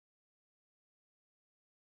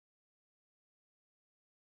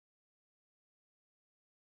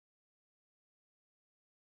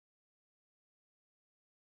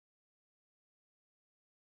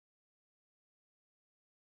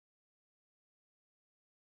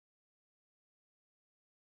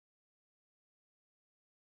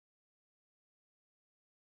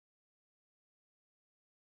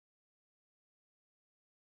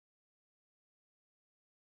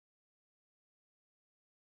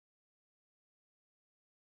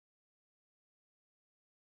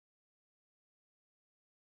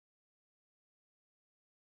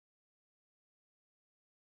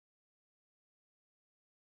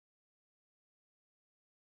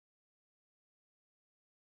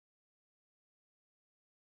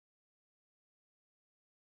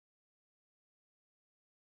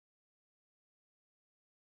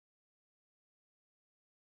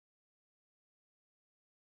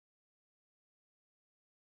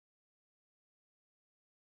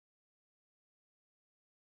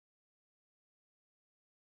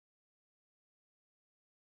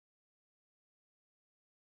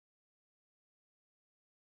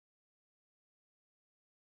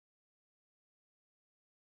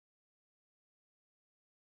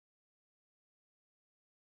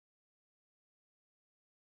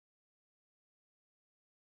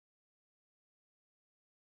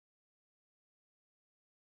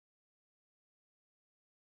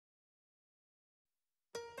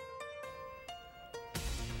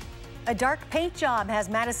A dark paint job has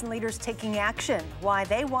Madison leaders taking action, why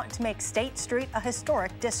they want to make State Street a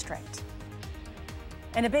historic district.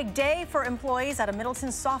 And a big day for employees at a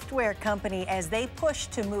Middleton software company as they push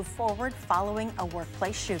to move forward following a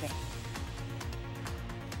workplace shooting.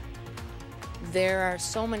 There are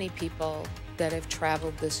so many people that have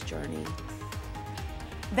traveled this journey.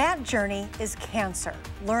 That journey is cancer.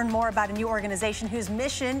 Learn more about a new organization whose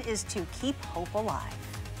mission is to keep hope alive.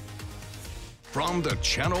 From the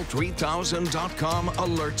Channel3000.com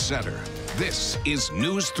Alert Center, this is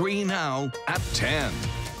News 3 Now at 10.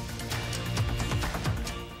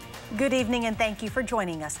 Good evening and thank you for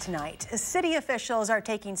joining us tonight. City officials are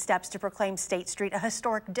taking steps to proclaim State Street a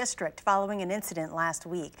historic district following an incident last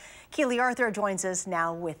week. Keely Arthur joins us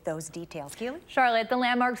now with those details. Keely? Charlotte, the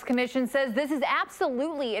Landmarks Commission says this is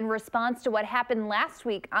absolutely in response to what happened last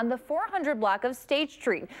week on the 400 block of State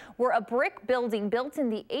Street, where a brick building built in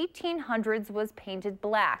the 1800s was painted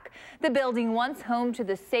black. The building, once home to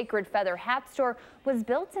the Sacred Feather Hat Store, was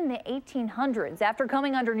built in the 1800s. After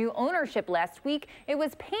coming under new ownership last week, it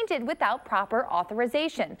was painted without proper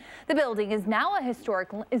authorization. The building is now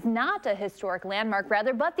not a historic landmark,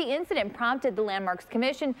 but the incident prompted the Landmarks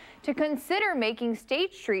Commission to consider making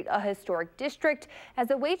State Street a historic district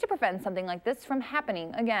as a way to prevent something like this from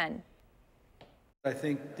happening again. I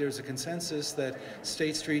think there's a consensus that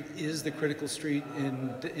State Street is the critical street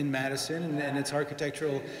in Madison, and its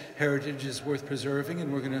architectural heritage is worth preserving,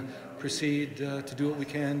 and we're going to proceed to do what we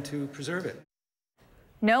can to preserve it.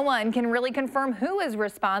 No one can really confirm who is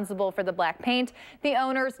responsible for the black paint. The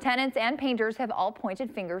owners, tenants, and painters have all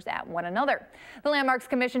pointed fingers at one another. The Landmarks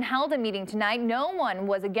Commission held a meeting tonight. No one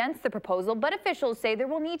was against the proposal, but officials say there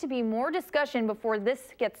will need to be more discussion before this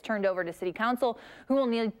gets turned over to City Council, who will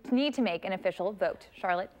need to make an official vote.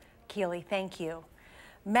 Charlotte? Keely, thank you.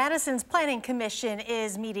 Madison's Planning Commission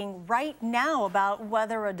is meeting right now about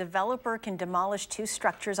whether a developer can demolish two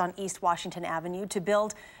structures on East Washington Avenue to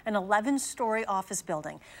build an 11-story office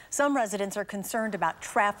building. Some residents are concerned about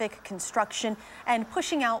traffic, construction, and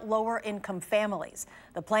pushing out lower-income families.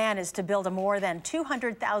 The plan is to build a more than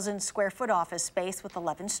 200,000 square foot office space with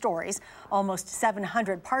 11 stories, almost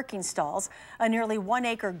 700 parking stalls, a nearly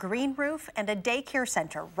 1-acre green roof, and a daycare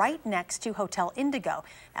center right next to Hotel Indigo.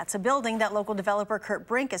 That's a building that local developer Kurt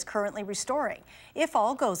Brink is currently restoring. If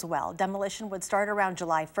all goes well, demolition would start around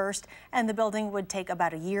July 1st, and the building would take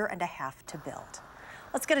about a year and a half to build.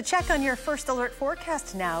 Let's get a check on your first alert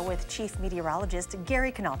forecast now with Chief Meteorologist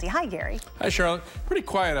Gary Canalti. Hi, Gary. Hi, Charlotte. Pretty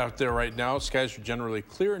quiet out there right now. Skies are generally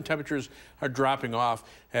clear and temperatures are dropping off.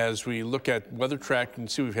 As we look at weather track, you can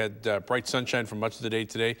see we've had bright sunshine for much of the day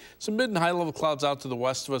today. Some mid and high level clouds out to the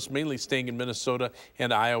west of us, mainly staying in Minnesota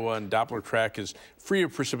and Iowa, and Doppler track is free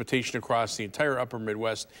of precipitation across the entire upper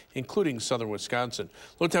Midwest, including southern Wisconsin.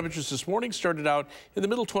 Low temperatures this morning started out in the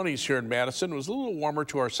middle 20s here in Madison. It was a little warmer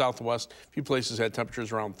to our southwest. A few places had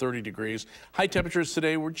temperatures around 30 degrees. High temperatures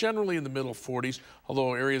today were generally in the middle 40s,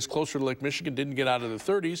 although areas closer to Lake Michigan didn't get out of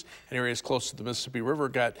the 30s, and areas close to the Mississippi River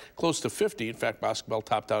got close to 50. In fact, Basketball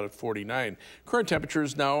topped out at 49. Current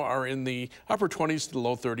temperatures now are in the upper 20s to the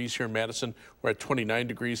low 30s here in Madison. We're at 29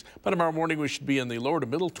 degrees. By tomorrow morning, we should be in the lower to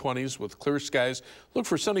middle 20s with clear skies. Look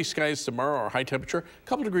for sunny skies tomorrow. Our high temperature a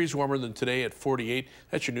couple degrees warmer than today at 48.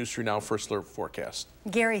 That's your News 3 Now First Alert forecast.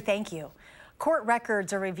 Gary, thank you. Court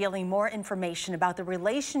records are revealing more information about the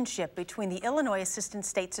relationship between the Illinois Assistant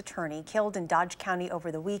State's Attorney killed in Dodge County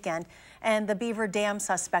over the weekend and the Beaver Dam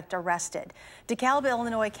suspect arrested. DeKalb,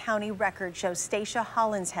 Illinois County record shows Stacia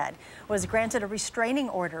Hollinshead was granted a restraining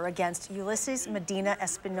order against Ulysses Medina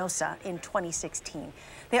Espinosa in 2016.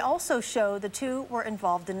 They also show the two were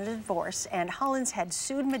involved in a divorce, and Hollinshead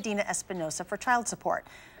sued Medina Espinosa for child support.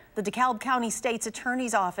 The DeKalb County State's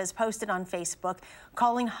Attorney's Office posted on Facebook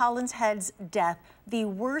calling Hollinshead's death the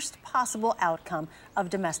worst possible outcome of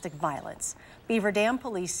domestic violence. Beaver Dam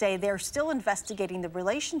police say they're still investigating the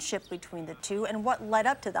relationship between the two and what led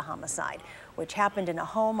up to the homicide, which happened in a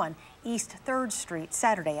home on East 3rd Street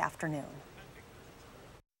Saturday afternoon.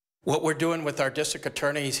 What we're doing with our district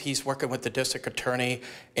attorneys, he's working with the district attorney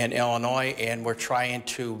in Illinois, and we're trying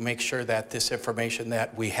to make sure that this information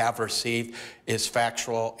that we have received is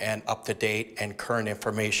factual and up-to-date and current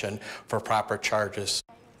information for proper charges.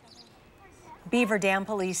 Beaver Dam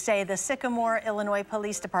police say the Sycamore, Illinois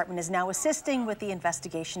Police Department is now assisting with the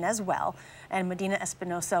investigation as well, and Medina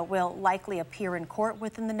Espinosa will likely appear in court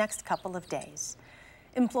within the next couple of days.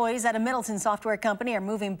 Employees at a Middleton software company are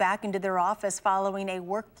moving back into their office following a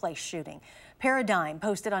workplace shooting. Paradigm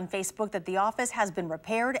posted on Facebook that the office has been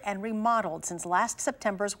repaired and remodeled since last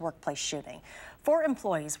September's workplace shooting. 4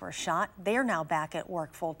 employees were shot. They are now back at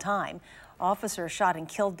work full-time. Officers shot and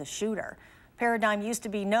killed the shooter. Paradigm used to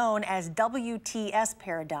be known as WTS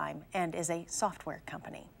Paradigm and is a software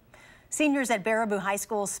company. Seniors at Baraboo High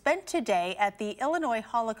School spent today at the Illinois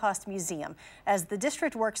Holocaust Museum as the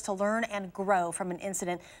district works to learn and grow from an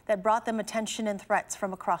incident that brought them attention and threats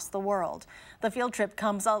from across the world. The field trip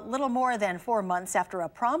comes a little more than 4 months after a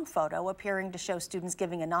prom photo appearing to show students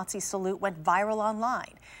giving a Nazi salute went viral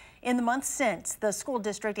online. In the months since, the school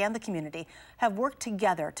district and the community have worked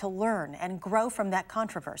together to learn and grow from that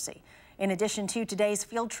controversy. In addition to today's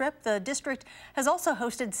field trip, the district has also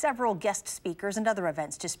hosted several guest speakers and other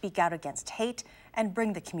events to speak out against hate and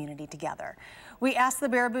bring the community together. We asked the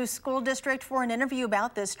Baraboo School District for an interview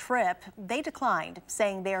about this trip. They declined,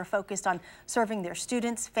 saying they are focused on serving their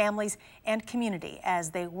students, families, and community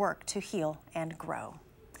as they work to heal and grow.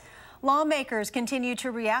 Lawmakers continue to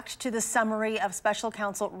react to the summary of Special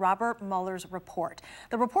Counsel Robert Mueller's report.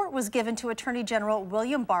 The report was given to Attorney General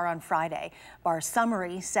William Barr on Friday. Barr's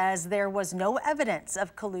summary says there was no evidence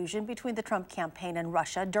of collusion between the Trump campaign and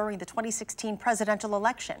Russia during the 2016 presidential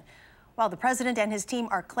election. While the president and his team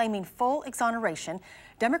are claiming full exoneration,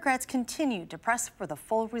 Democrats continue to press for the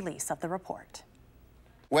full release of the report.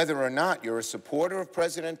 Whether or not you're a supporter of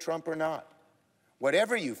President Trump or not,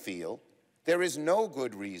 whatever you feel, there is no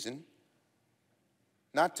good reason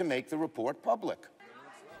not to make the report public.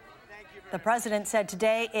 The president said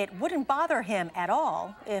today it wouldn't bother him at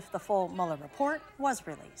all if the full Mueller report was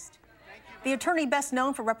released. The attorney best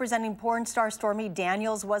known for representing porn star Stormy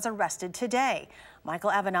Daniels was arrested today. Michael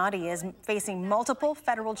Avenatti is facing multiple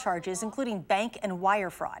federal charges, including bank and wire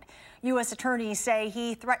fraud. U.S. attorneys say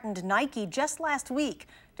he threatened Nike just last week,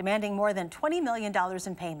 demanding more than $20 million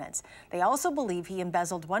in payments. They also believe he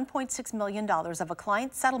embezzled $1.6 million of a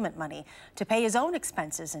client's settlement money to pay his own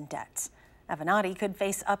expenses and debts. Avenatti could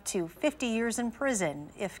face up to 50 years in prison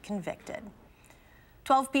if convicted.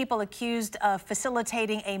 12 people accused of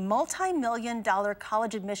facilitating a multi-million-dollar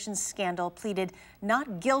college admissions scandal pleaded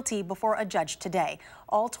not guilty before a judge today.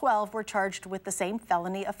 All 12 were charged with the same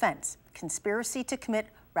felony offense, conspiracy to commit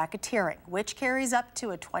racketeering, which carries up to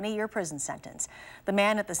a 20-year prison sentence. The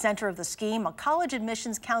man at the center of the scheme, a college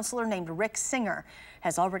admissions counselor named Rick Singer,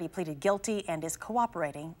 has already pleaded guilty and is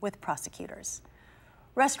cooperating with prosecutors.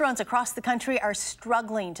 Restaurants across the country are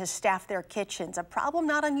struggling to staff their kitchens, a problem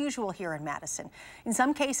not unusual here in Madison. In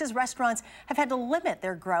some cases, restaurants have had to limit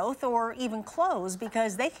their growth or even close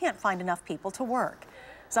because they can't find enough people to work.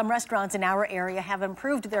 Some restaurants in our area have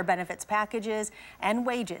improved their benefits packages and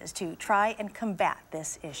wages to try and combat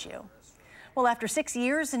this issue. Well, after 6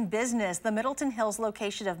 years in business, the Middleton Hills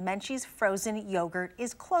location of Menchie's Frozen Yogurt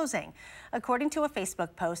is closing. According to a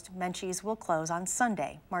Facebook post, Menchie's will close on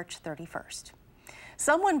Sunday, March 31st.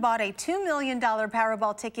 Someone bought a $2 million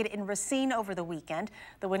Powerball ticket in Racine over the weekend.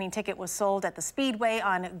 The winning ticket was sold at the Speedway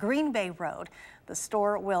on Green Bay Road. The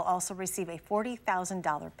store will also receive a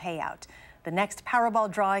 $40,000 payout. The next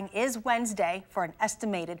Powerball drawing is Wednesday for an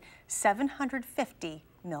estimated $750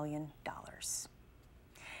 million.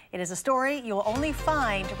 It is a story you'll only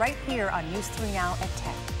find right here on News 3 Now at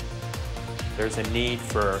 10. There's a need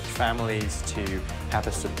for families to have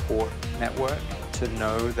a support network, to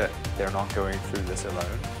know that they're not going through this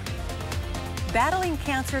alone. Battling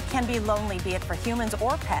cancer can be lonely, be it for humans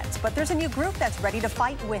or pets, but there's a new group that's ready to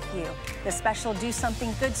fight with you. The special Do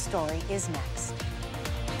Something Good story is next.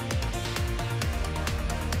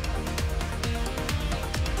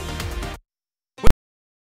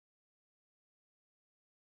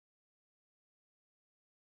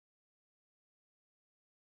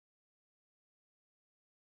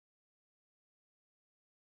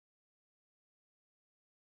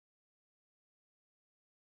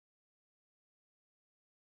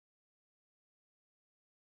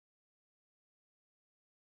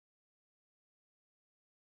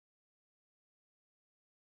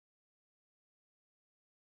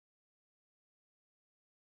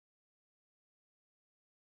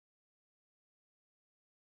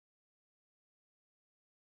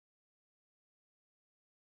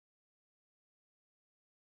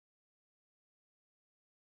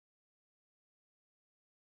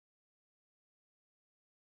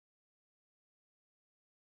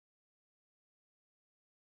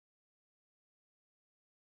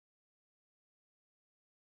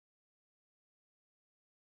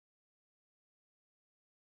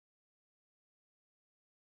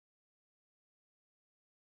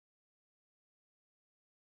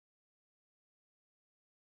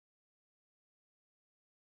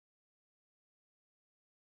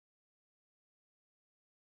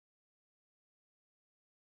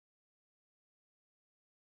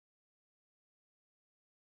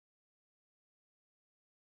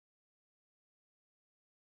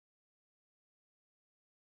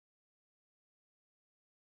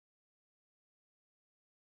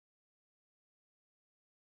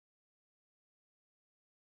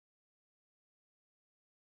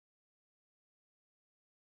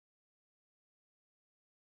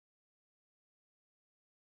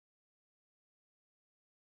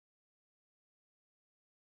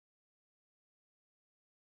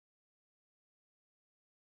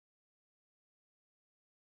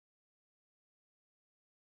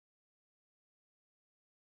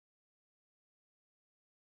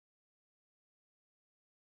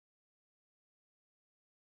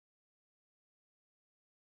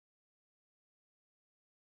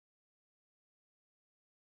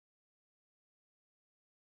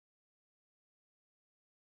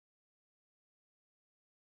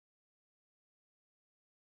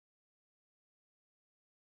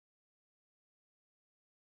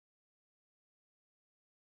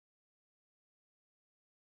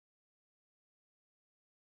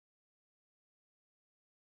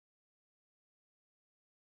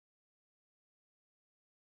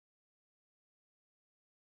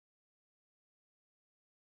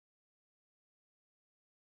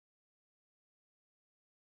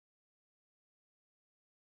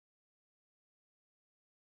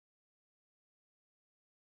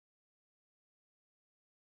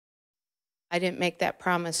 I didn't make that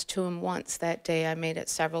promise to him once that day. I made it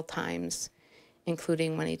several times,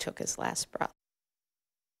 including when he took his last breath.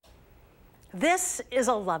 This is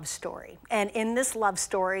a love story, and in this love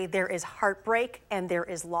story, there is heartbreak and there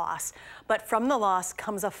is loss. But from the loss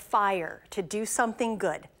comes a fire to do something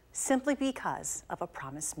good, simply because of a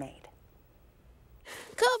promise made.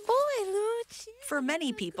 Good boy, Luch. For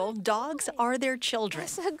many people, dogs are their children.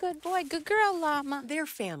 That's a good boy. Good girl, Llama. Their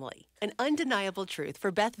family. An undeniable truth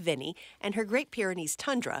for Beth Vinny and her Great Pyrenees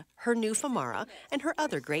Tundra, her new Famara, and her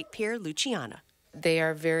other Great Pyre, Luciana. They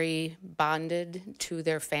are very bonded to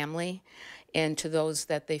their family and to those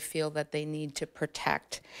that they feel that they need to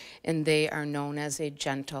protect. And they are known as a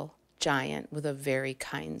gentle giant with a very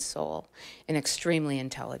kind soul and extremely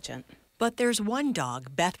intelligent. But there's one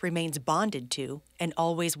dog Beth remains bonded to and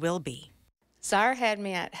always will be. Czar had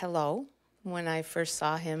me at hello when I first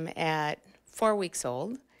saw him at 4 weeks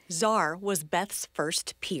old. Czar was Beth's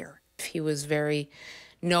first peer. He was very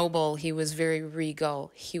noble, he was very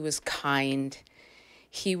regal, he was kind,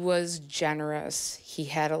 he was generous, he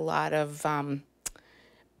had a lot of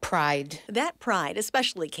pride. That pride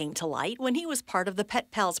especially came to light when he was part of the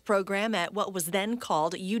Pet Pals program at what was then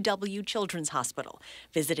called UW Children's Hospital,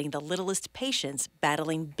 visiting the littlest patients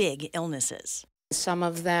battling big illnesses. Some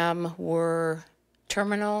of them were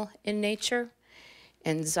terminal in nature,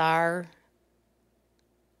 and Czar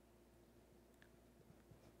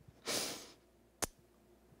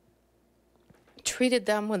treated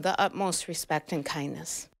them with the utmost respect and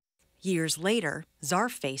kindness. Years later, Czar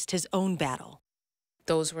faced his own battle.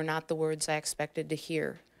 Those were not the words I expected to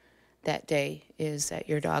hear that day, is that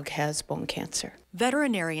your dog has bone cancer.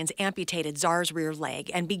 Veterinarians amputated Czar's rear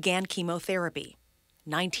leg and began chemotherapy.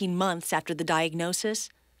 19 months after the diagnosis,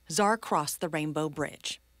 Czar crossed the Rainbow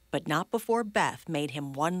Bridge, but not before Beth made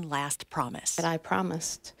him one last promise. I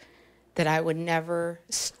promised that I would never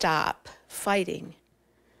stop fighting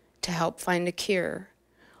to help find a cure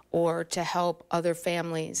or to help other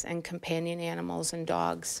families and companion animals and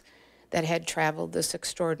dogs that had traveled this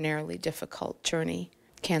extraordinarily difficult journey.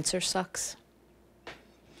 Cancer sucks,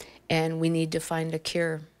 and we need to find a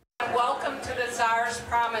cure. Welcome to the Czar's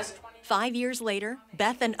Promise. 5 years later,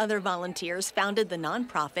 Beth and other volunteers founded the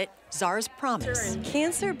nonprofit Czar's Promise.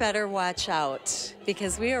 Cancer better watch out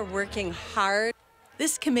because we are working hard.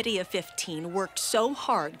 This committee of 15 worked so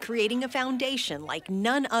hard creating a foundation like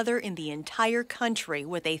none other in the entire country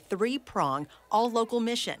with a three-prong, all-local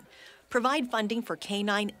mission. Provide funding for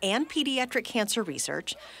canine and pediatric cancer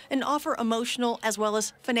research, and offer emotional as well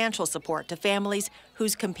as financial support to families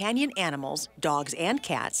whose companion animals, dogs and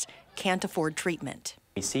cats, can't afford treatment.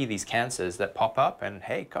 We see these cancers that pop up and,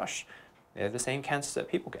 hey, gosh, they're the same cancers that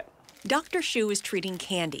people get. Dr. Shu is treating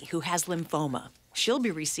Candy, who has lymphoma. She'll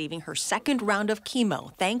be receiving her second round of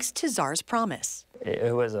chemo thanks to Czar's Promise.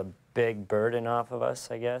 It was a big burden off of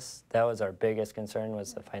us, I guess. That was our biggest concern,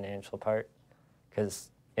 was the financial part,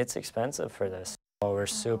 because it's expensive for this. Oh, we're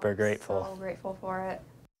super grateful. So grateful for it.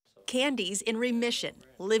 Candy's in remission,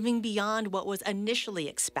 living beyond what was initially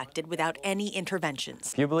expected without any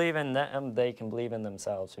interventions. If you believe in them, they can believe in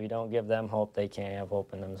themselves. If you don't give them hope, they can't have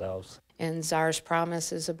hope in themselves. And Czar's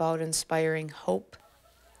Promise is about inspiring hope.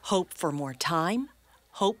 Hope for more time,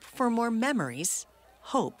 hope for more memories,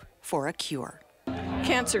 hope for a cure.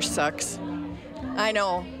 Cancer sucks. I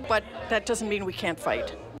know, but that doesn't mean we can't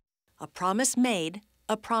fight. A promise made,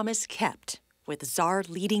 a promise kept, with Czar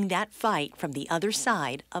leading that fight from the other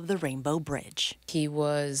side of the Rainbow Bridge. He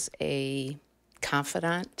was a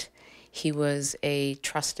confidant. He was a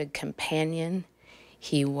trusted companion.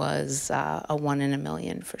 He was a one in a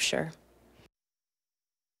million for sure.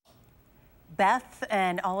 Beth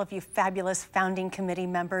and all of you fabulous founding committee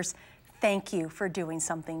members, thank you for doing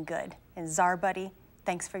something good. And Czar Buddy,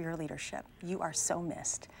 thanks for your leadership. You are so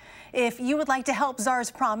missed. If you would like to help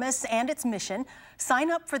Czar's Promise and its mission,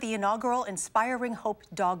 sign up for the inaugural Inspiring Hope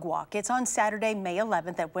Dog Walk. It's on Saturday, May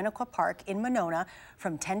 11th at Winnequa Park in Monona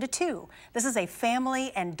from 10 to 2. This is a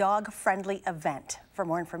family and dog-friendly event. For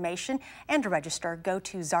more information and to register, go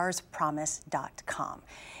to czarspromise.com.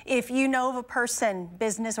 If you know of a person,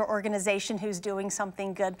 business, or organization who's doing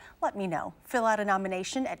something good, let me know. Fill out a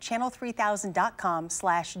nomination at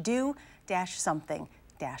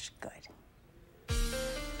channel3000.com/do-something-good.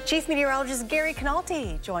 Chief Meteorologist Gary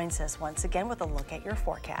Canalti joins us once again with a look at your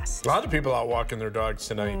forecast. A lot of people out walking their dogs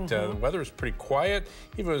tonight. The weather is pretty quiet.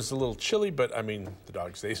 Even it was a little chilly, but I mean, the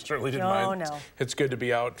dogs, they certainly didn't mind. No. It's good to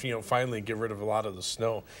be out, finally get rid of a lot of the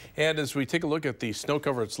snow. And as we take a look at the snow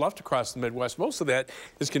cover that's left across the Midwest, most of that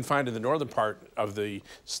is confined to the northern part of the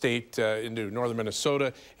state, into northern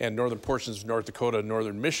Minnesota and northern portions of North Dakota and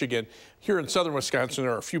northern Michigan. Here in southern Wisconsin,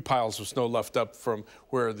 there are a few piles of snow left up from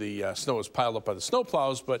where the snow is piled up by the snow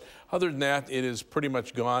plows, but other than that, it is pretty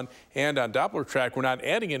much gone. And on Doppler track, we're not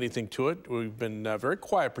adding anything to it. We've been very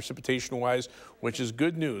quiet precipitation-wise, which is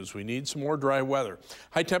good news. We need some more dry weather.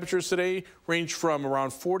 High temperatures today range from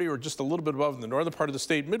around 40 or just a little bit above in the northern part of the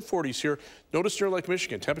state, mid-40s here. Notice near Lake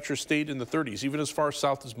Michigan, temperatures stayed in the 30s, even as far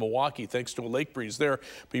south as Milwaukee, thanks to a lake breeze there.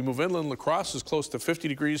 But you move inland, La Crosse is close to 50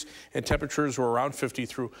 degrees, and temperatures were around 50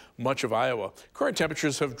 through much of Iowa. Current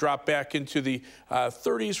temperatures have dropped back into the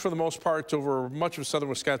 30s for the most part over much of southern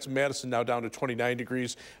Wisconsin. Madison now down to 29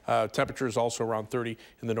 degrees. Temperatures also around 30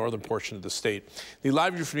 in the northern portion of the state. The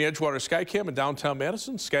live view from the Edgewater Skycam in downtown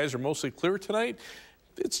Madison. Skies are mostly clear tonight.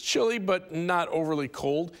 It's chilly, but not overly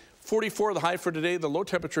cold. 44 the high for today, the low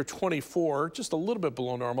temperature 24, just a little bit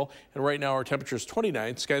below normal. And right now our temperature is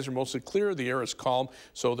 29. Skies are mostly clear, the air is calm,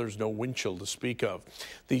 so there's no wind chill to speak of.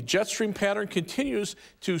 The jet stream pattern continues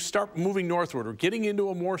to start moving northward. We're getting into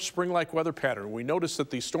a more spring-like weather pattern. We notice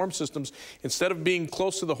that the storm systems, instead of being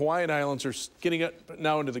close to the Hawaiian Islands, are getting up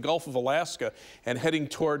now into the Gulf of Alaska and heading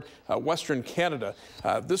toward western Canada.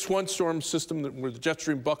 This one storm system where the jet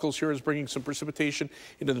stream buckles here is bringing some precipitation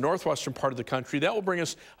into the northwestern part of the country. That will bring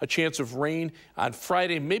us a chance of rain on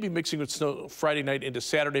Friday, maybe mixing with snow Friday night into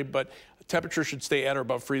Saturday, but temperature should stay at or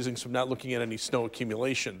above freezing, so I'm not looking at any snow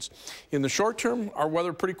accumulations. In the short term, our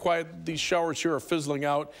weather pretty quiet. These showers here are fizzling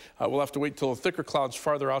out. We'll have to wait till the thicker clouds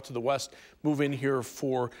farther out to the west move in here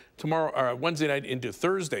for tomorrow, Wednesday night into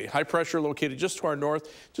Thursday. High pressure located just to our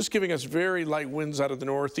north, just giving us very light winds out of the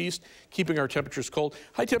northeast, keeping our temperatures cold.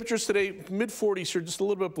 High temperatures today, mid-40s here, just a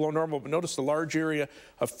little bit below normal, but notice the large area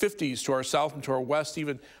of 50s to our south and to our west,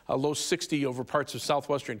 even a low 60 over parts of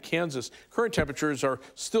southwestern Kansas. Current temperatures are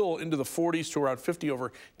still into the 40s to around 50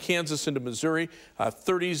 over Kansas into Missouri,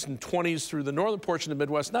 30s and 20s through the northern portion of the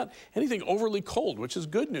Midwest. Not anything overly cold, which is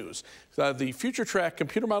good news. The Future Track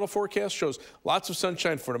computer model forecast shows lots of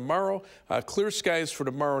sunshine for tomorrow, clear skies for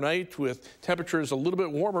tomorrow night with temperatures a little bit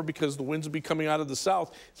warmer because the winds will be coming out of the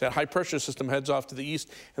south as that high pressure system heads off to the east,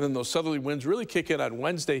 and then those southerly winds really kick in on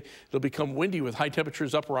Wednesday. It'll become windy with high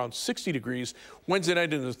temperatures up around 60 degrees. Wednesday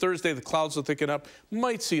night into Thursday, the clouds will thicken up.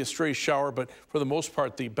 Might see a stray shower, but for the most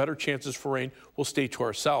part, the better chances for rain will stay to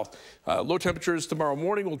our south. Low temperatures tomorrow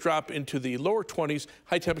morning will drop into the lower 20s.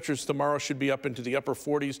 High temperatures tomorrow should be up into the upper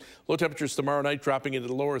 40s. Low temperatures tomorrow night dropping into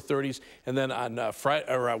the lower 30s. And then on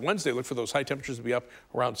Wednesday, look for those high temperatures to be up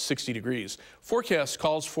around 60 degrees. Forecast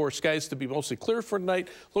calls for skies to be mostly clear for tonight.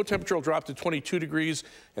 Low temperature will drop to 22 degrees.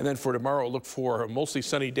 And then for tomorrow, look for a mostly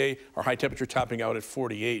sunny day. Our high temperature topping out at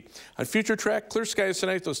 48. On Future Track, clear skies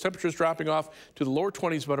tonight. Those temperatures dropping off to the lower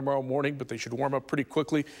 20s by tomorrow morning, but they should warm up pretty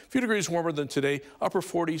quickly. A few degrees warmer than today. Upper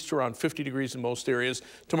 40s to around 50 degrees in most areas.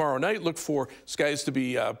 Tomorrow night, look for skies to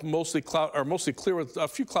be mostly clear with a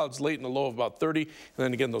few clouds late in the low of about 30. And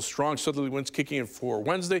then again, those strong southerly winds kicking in for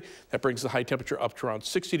Wednesday. That brings the high temperature up to around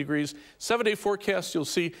 60 degrees. 7-day forecast, you'll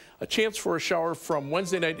see a chance for a shower from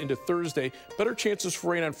Wednesday night into Thursday. Better chances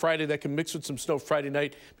for rain on Friday. That can mix with some snow Friday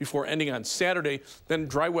night before ending on Saturday. Then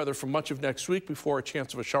dry weather for much of next week before a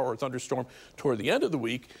chance of a shower or thunderstorm toward the end of the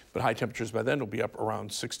week. But high temperatures by then will be up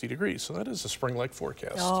around 60 degrees. So that is a spring-like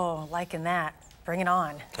forecast. Oh, liking that. Bring it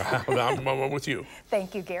on. I'm with you.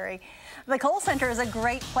 Thank you, Gary. The Kohl Center is a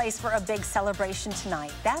great place for a big celebration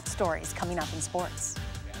tonight. That story is coming up in sports.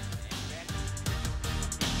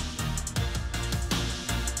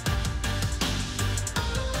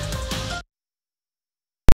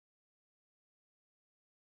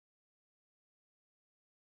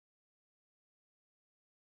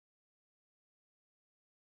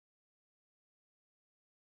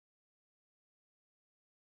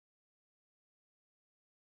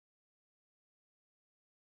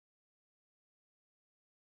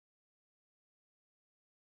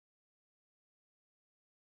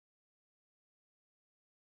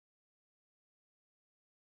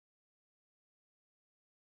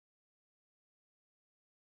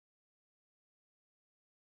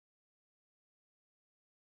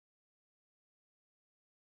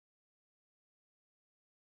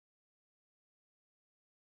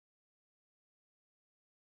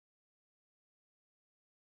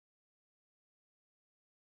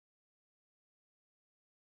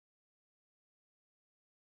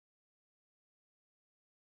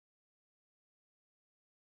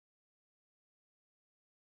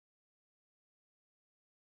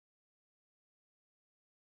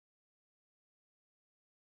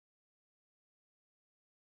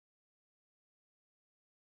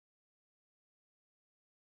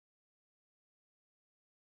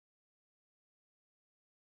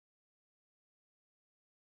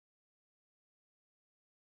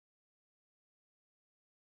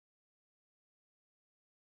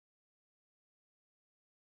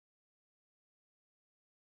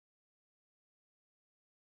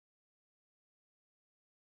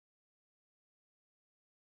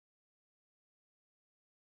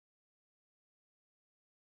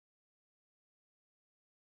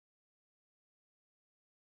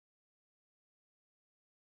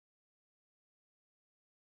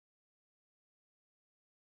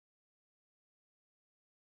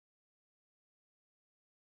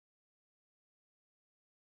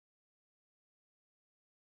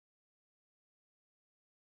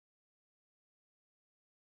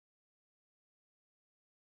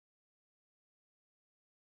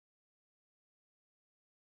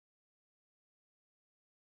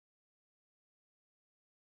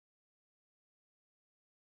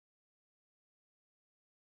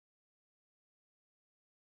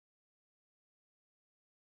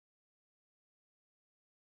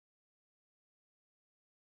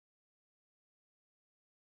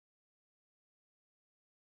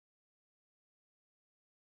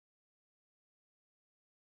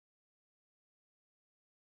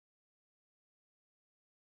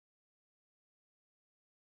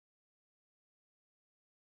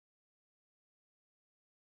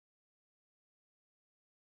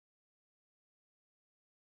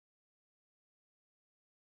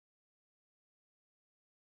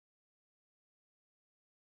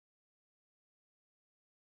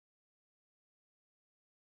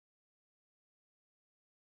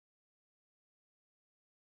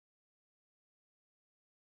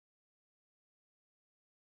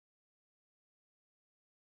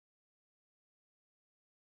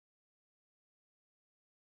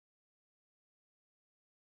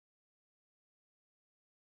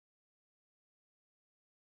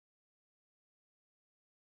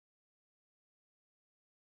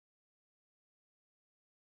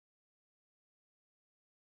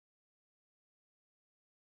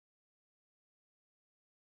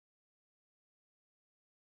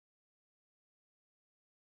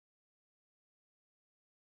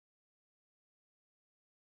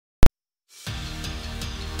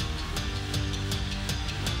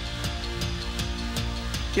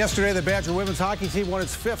 Yesterday, the Badger women's hockey team won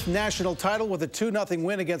its 5th national title with a 2-0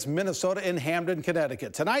 win against Minnesota in Hamden,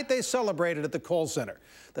 Connecticut. Tonight, they celebrated at the Kohl Center.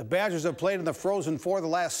 The Badgers have played in the Frozen Four the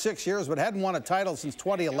last 6 years, but hadn't won a title since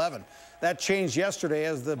 2011. That changed yesterday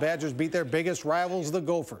as the Badgers beat their biggest rivals, the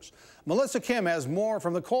Gophers. Melissa Kim has more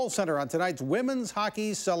from the Kohl Center on tonight's women's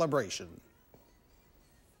hockey celebration.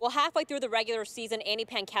 Well, halfway through the regular season, Annie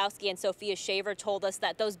Pankowski and Sophia Shaver told us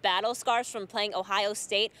that those battle scars from playing Ohio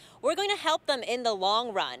State were going to help them in the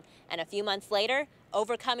long run. And a few months later,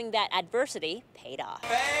 overcoming that adversity paid off.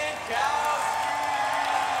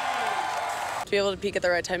 To be able to peak at the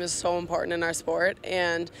right time is so important in our sport,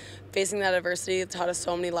 and facing that adversity taught us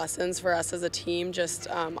so many lessons for us as a team, just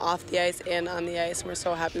off the ice and on the ice. And we're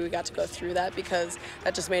so happy we got to go through that because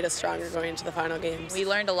that just made us stronger going into the final games. We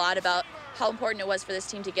learned a lot about how important it was for this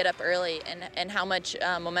team to get up early and how much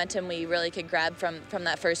momentum we really could grab from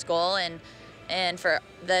that first goal. And for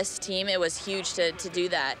this team, it was huge to do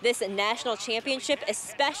that. This national championship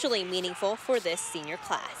especially meaningful for this senior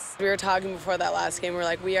class. We were talking before that last game, we're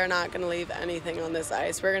like, we are not going to leave anything on this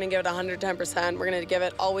ice. We're going to give it 110%. We're going to give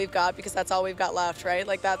it all we've got because that's all we've got left, right?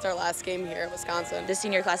 Like, that's our last game here at Wisconsin. This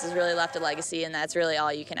senior class has really left a legacy, and that's really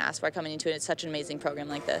all you can ask for coming into it. It's such an amazing program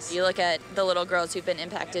like this. You look at the little girls who've been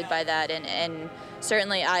impacted by that, and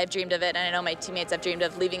certainly I've dreamed of it, and I know my teammates have dreamed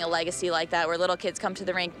of leaving a legacy like that, where little kids come to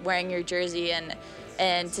the rink wearing your jersey, and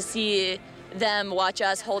to see them watch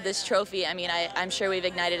us hold this trophy, I mean, I'm sure we've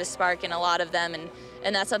ignited a spark in a lot of them,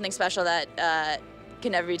 and that's something special that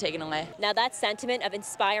can never be taken away. Now, that sentiment of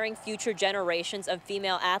inspiring future generations of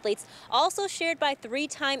female athletes also shared by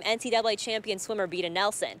 3-time NCAA champion swimmer Beta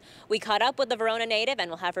Nelson. We caught up with the Verona native, and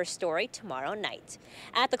we'll have her story tomorrow night.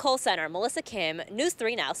 At the Kohl Center, Melissa Kim, News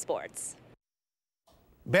 3 Now Sports.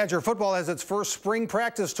 Badger football has its first spring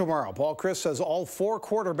practice tomorrow. Paul Chris says all 4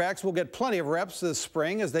 quarterbacks will get plenty of reps this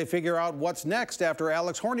spring as they figure out what's next after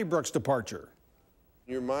Alex Hornibrook's departure.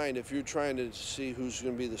 In your mind, if you're trying to see who's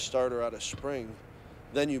going to be the starter out of spring,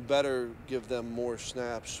 then you better give them more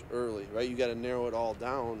snaps early, right? You got to narrow it all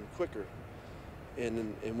down quicker,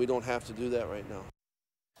 and we don't have to do that right now.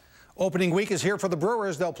 Opening week is here for the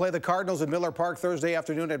Brewers. They'll play the Cardinals at Miller Park Thursday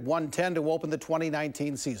afternoon at 1:10 to open the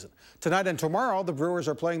 2019 season. Tonight and tomorrow, the Brewers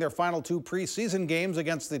are playing their final 2 preseason games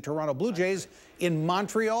against the Toronto Blue Jays in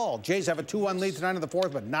Montreal. Jays have a 2-1 lead tonight in the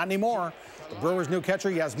 4th, but not anymore. The Brewers' new catcher,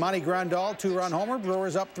 Yasmani Grandal, 2-run homer.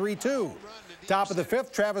 Brewers up 3-2. Top of the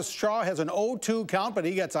 5th, Travis Shaw has an 0-2 count, but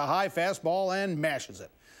he gets a high fastball and mashes it.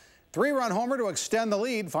 3-run homer to extend the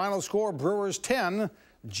lead. Final score, Brewers 10,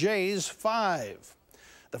 Jays 5.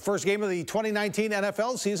 The first game of the 2019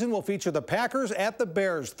 NFL season will feature the Packers at the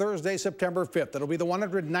Bears Thursday, September 5th. It'll be the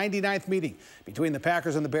 199th meeting between the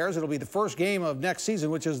Packers and the Bears. It'll be the first game of next season,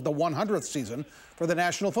 which is the 100th season for the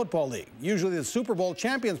National Football League. Usually the Super Bowl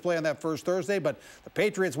champions play on that first Thursday, but the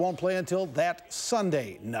Patriots won't play until that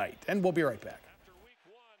Sunday night. And we'll be right back.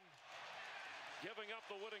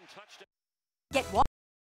 Get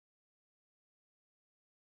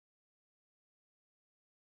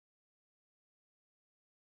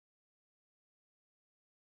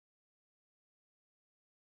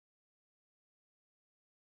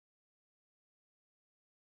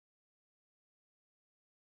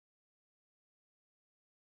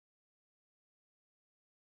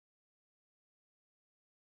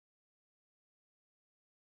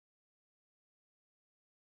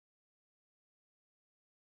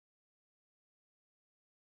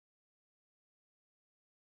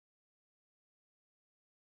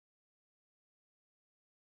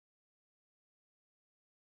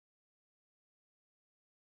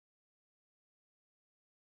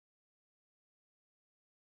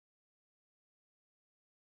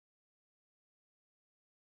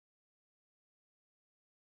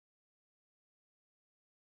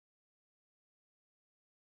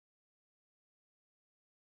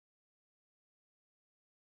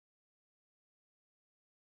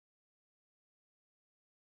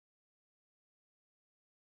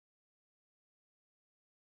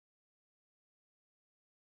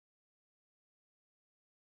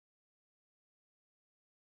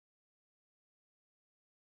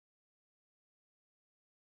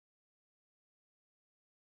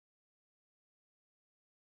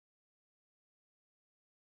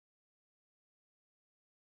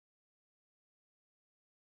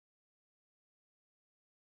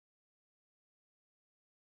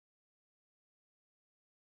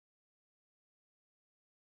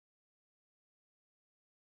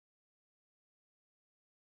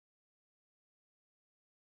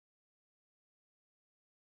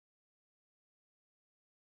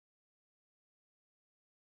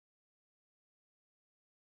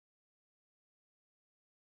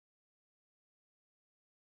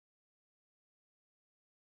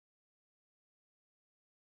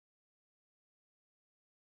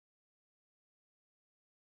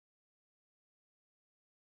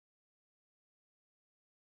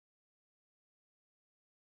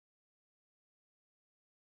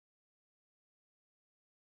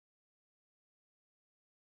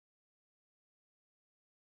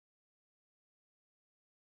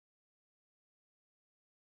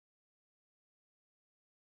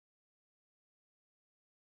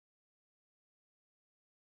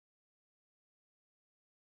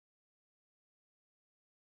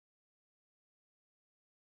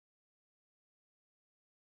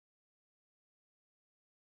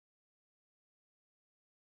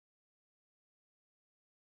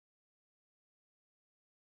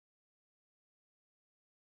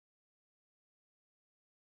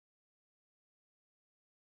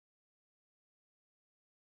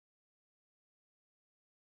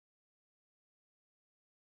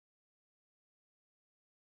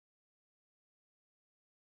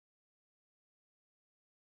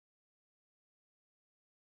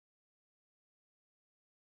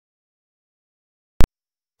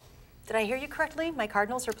Did I hear you correctly? My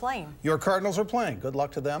Cardinals are playing. Your Cardinals are playing. Good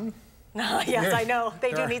luck to them. Yes, I know.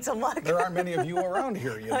 They do need some luck. There aren't many of you around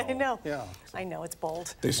here, you know. I know. Yeah. I know, it's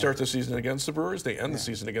bold. They start the season against the Brewers. They end the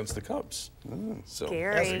season against the Cubs. So,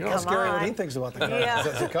 Gary, ask Gary what he thinks about the Cubs. Yeah.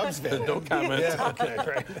 As a Cubs fan. No comment. Yeah, okay,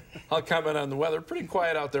 great. I'll comment on the weather. Pretty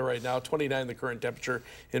quiet out there right now. 29 the current temperature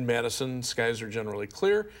in Madison. Skies are generally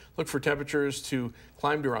clear. Look for temperatures to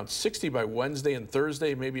climb to around 60 by Wednesday and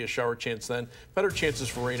Thursday. Maybe a shower chance then. Better chances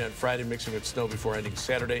for rain on Friday, mixing with snow before ending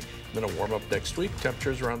Saturday. Then a warm up next week.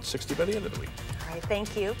 Temperatures around 60 by the end of the week. All right,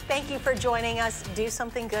 thank you. Thank you for joining us. Do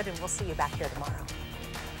something good, and we'll see you back here tomorrow.